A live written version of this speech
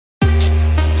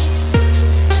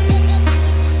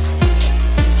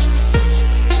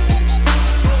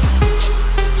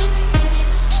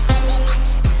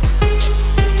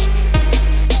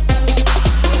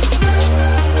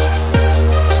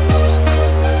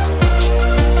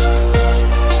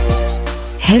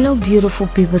Hello beautiful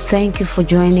people, thank you for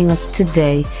joining us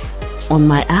today on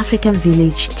My African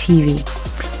Village TV.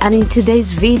 And in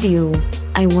today's video,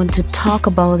 I want to talk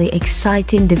about the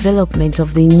exciting development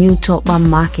of the new TOKPA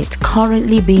market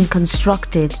currently being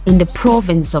constructed in the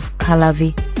province of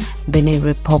CALAVI Benin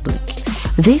Republic.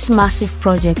 This massive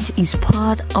project is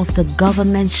part of the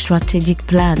government's strategic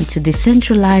plan to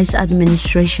decentralize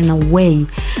administration away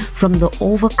from the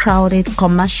overcrowded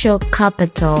commercial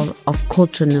capital of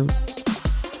COTONOU.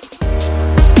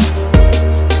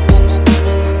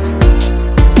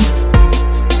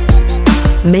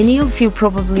 Many of you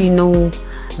probably know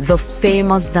the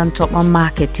famous TOKPA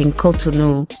market in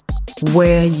COTONOU,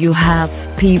 where you have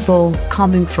people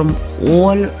coming from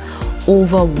all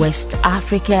over West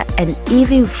Africa and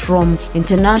even from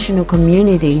international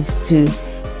communities to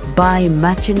buy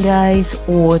merchandise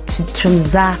or to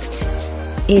transact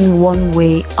in one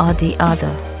way or the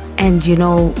other. And you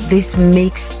know, this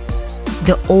makes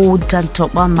the old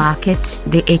TOKPA market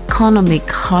the economic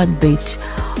heartbeat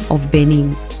of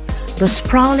Benin. The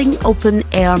sprawling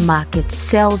open-air market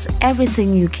sells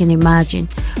everything you can imagine,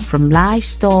 from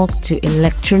livestock to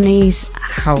electronics.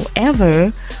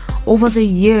 However, over the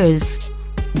years,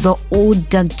 the old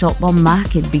TOKPA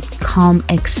market became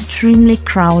extremely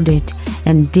crowded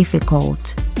and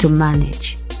difficult to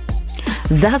manage.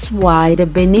 That's why the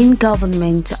Benin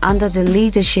government, under the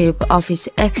leadership of His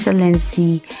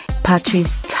Excellency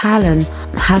Patrice Talon,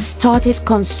 has started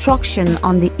construction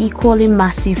on the equally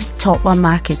massive TOKPA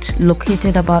market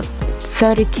located about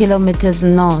 30 kilometers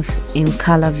north in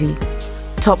CALAVI.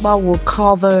 TOKPA will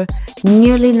cover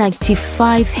nearly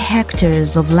 95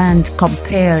 hectares of land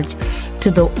compared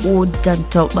to the old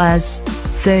TOKPA's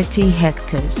 30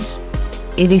 hectares.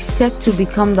 It is set to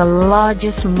become the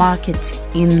largest market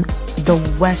in the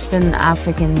Western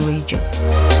African region.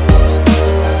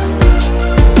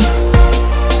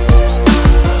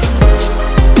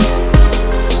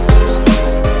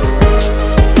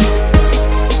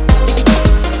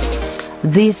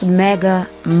 This mega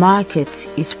market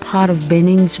is part of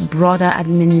Benin's broader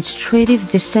administrative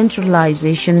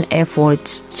decentralization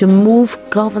efforts to move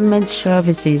government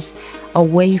services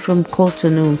away from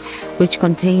COTONOU, which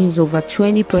contains over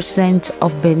 20%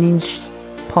 of Benin's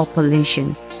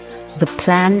population. The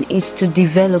plan is to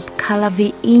develop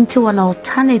CALAVI into an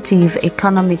alternative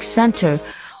economic center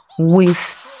with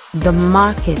the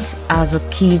market as a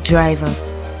key driver.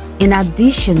 In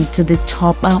addition to the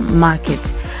TOKPA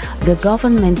market, the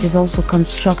government is also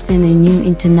constructing a new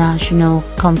international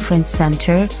conference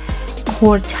center,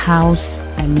 courthouse,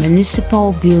 and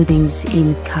municipal buildings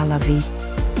in CALAVI.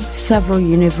 Several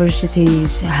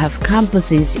universities have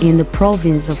campuses in the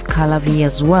province of CALAVI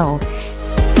as well.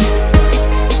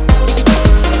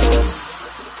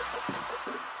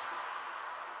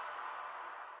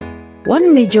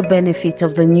 One major benefit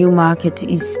of the new market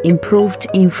is improved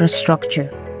infrastructure.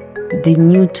 The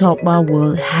new TOKPA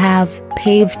will have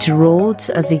paved roads,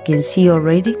 as you can see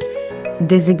already,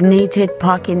 designated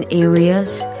parking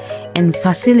areas, and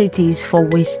facilities for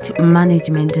waste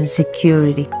management and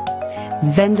security.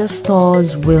 Vendor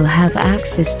stores will have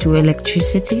access to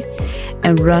electricity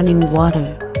and running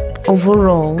water.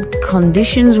 Overall,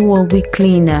 conditions will be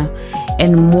cleaner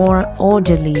and more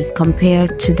orderly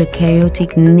compared to the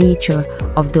chaotic nature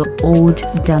of the old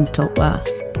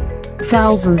TOKPA.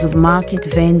 Thousands of market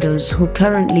vendors who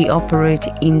currently operate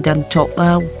in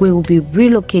TOKPA will be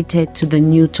relocated to the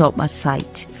new TOKPA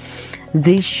site.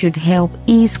 This should help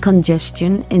ease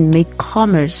congestion and make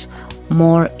commerce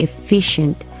more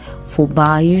efficient for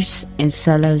buyers and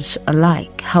sellers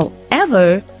alike.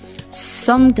 However,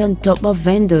 some TOKPA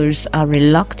vendors are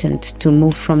reluctant to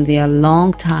move from their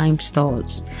long-time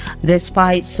stores.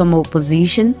 Despite some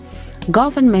opposition,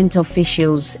 government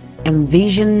officials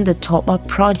envision the TOKPA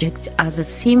project as a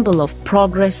symbol of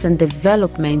progress and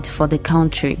development for the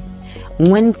country.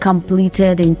 When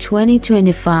completed in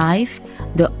 2025,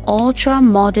 the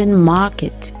ultra-modern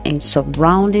market and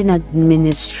surrounding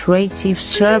administrative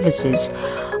services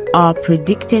are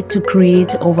predicted to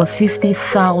create over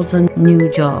 50,000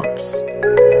 new jobs.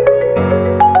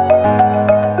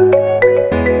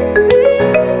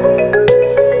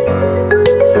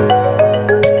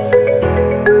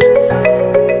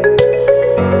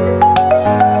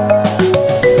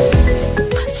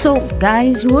 So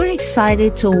guys, we're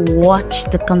excited to watch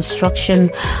the construction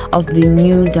of the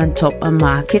new TOKPA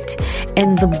market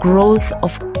and the growth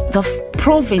of the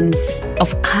province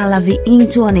of CALAVI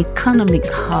into an economic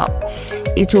hub.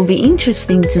 It will be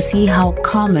interesting to see how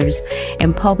commerce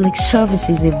and public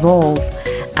services evolve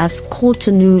as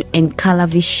COTONOU and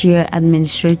CALAVI share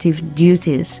administrative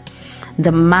duties.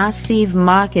 the massive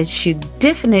market should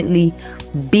definitely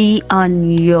be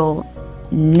on your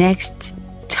next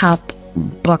top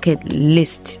bucket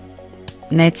list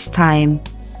next time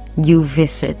you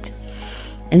visit.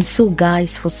 And so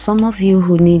guys, for some of you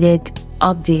who needed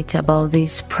update about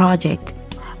this project,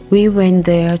 we went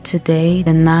there today,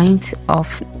 the 9th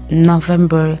of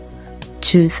November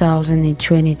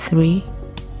 2023,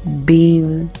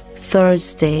 being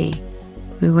Thursday.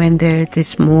 We went there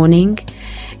this morning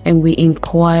and we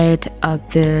inquired at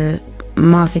the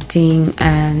marketing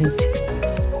and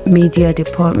media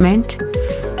department,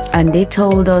 and they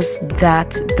told us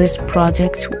that this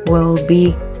project will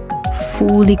be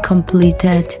fully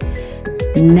completed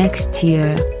next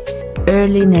year,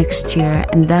 early next year,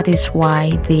 and that is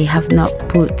why they have not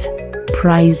put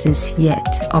prices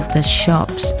yet of the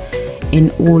shops in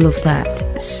all of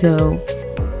that. So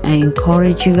I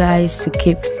encourage you guys to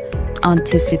keep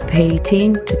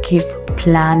anticipating, to keep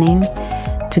planning,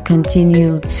 to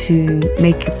continue to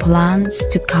make plans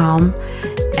to come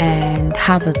and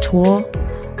have a tour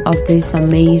of this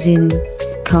amazing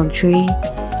country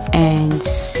and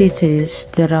cities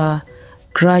that are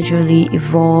gradually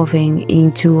evolving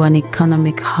into an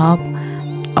economic hub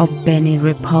of Benin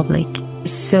Republic.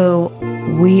 So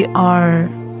we are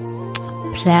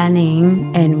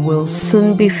planning and will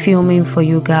soon be filming for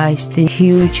you guys the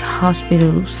huge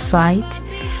hospital site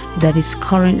that is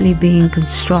currently being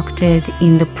constructed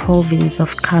in the province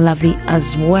of CALAVI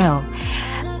as well.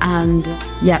 And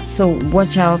yeah, so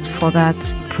watch out for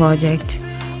that project,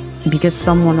 because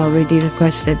someone already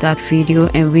requested that video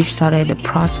and we started the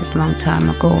process long time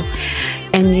ago.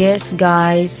 And yes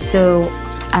guys, so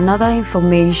another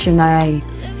information I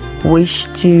wish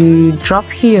to drop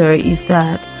here is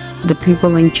that the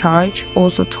people in charge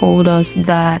also told us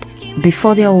that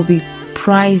before there will be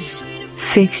price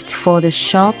fixed for the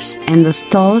shops and the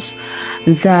stores,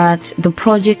 that the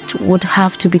project would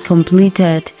have to be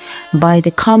completed by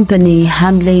the company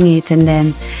handling it and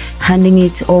then handing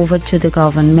it over to the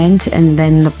government, and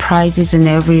then the prices and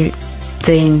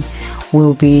everything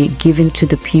will be given to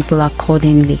the people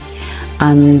accordingly,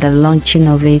 and the launching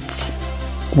of it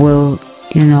will,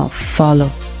 you know, follow.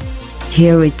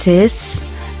 Here it is,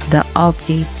 the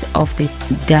update of the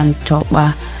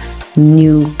TOKPA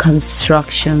new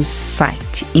construction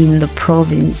site in the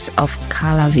province of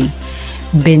CALAVI,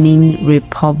 Benin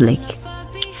Republic.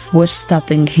 We're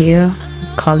stopping here,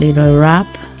 call it a wrap,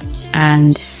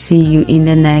 and see you in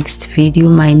the next video.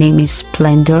 My name is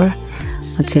Splendor.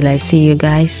 Until I see you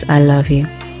guys, I love you.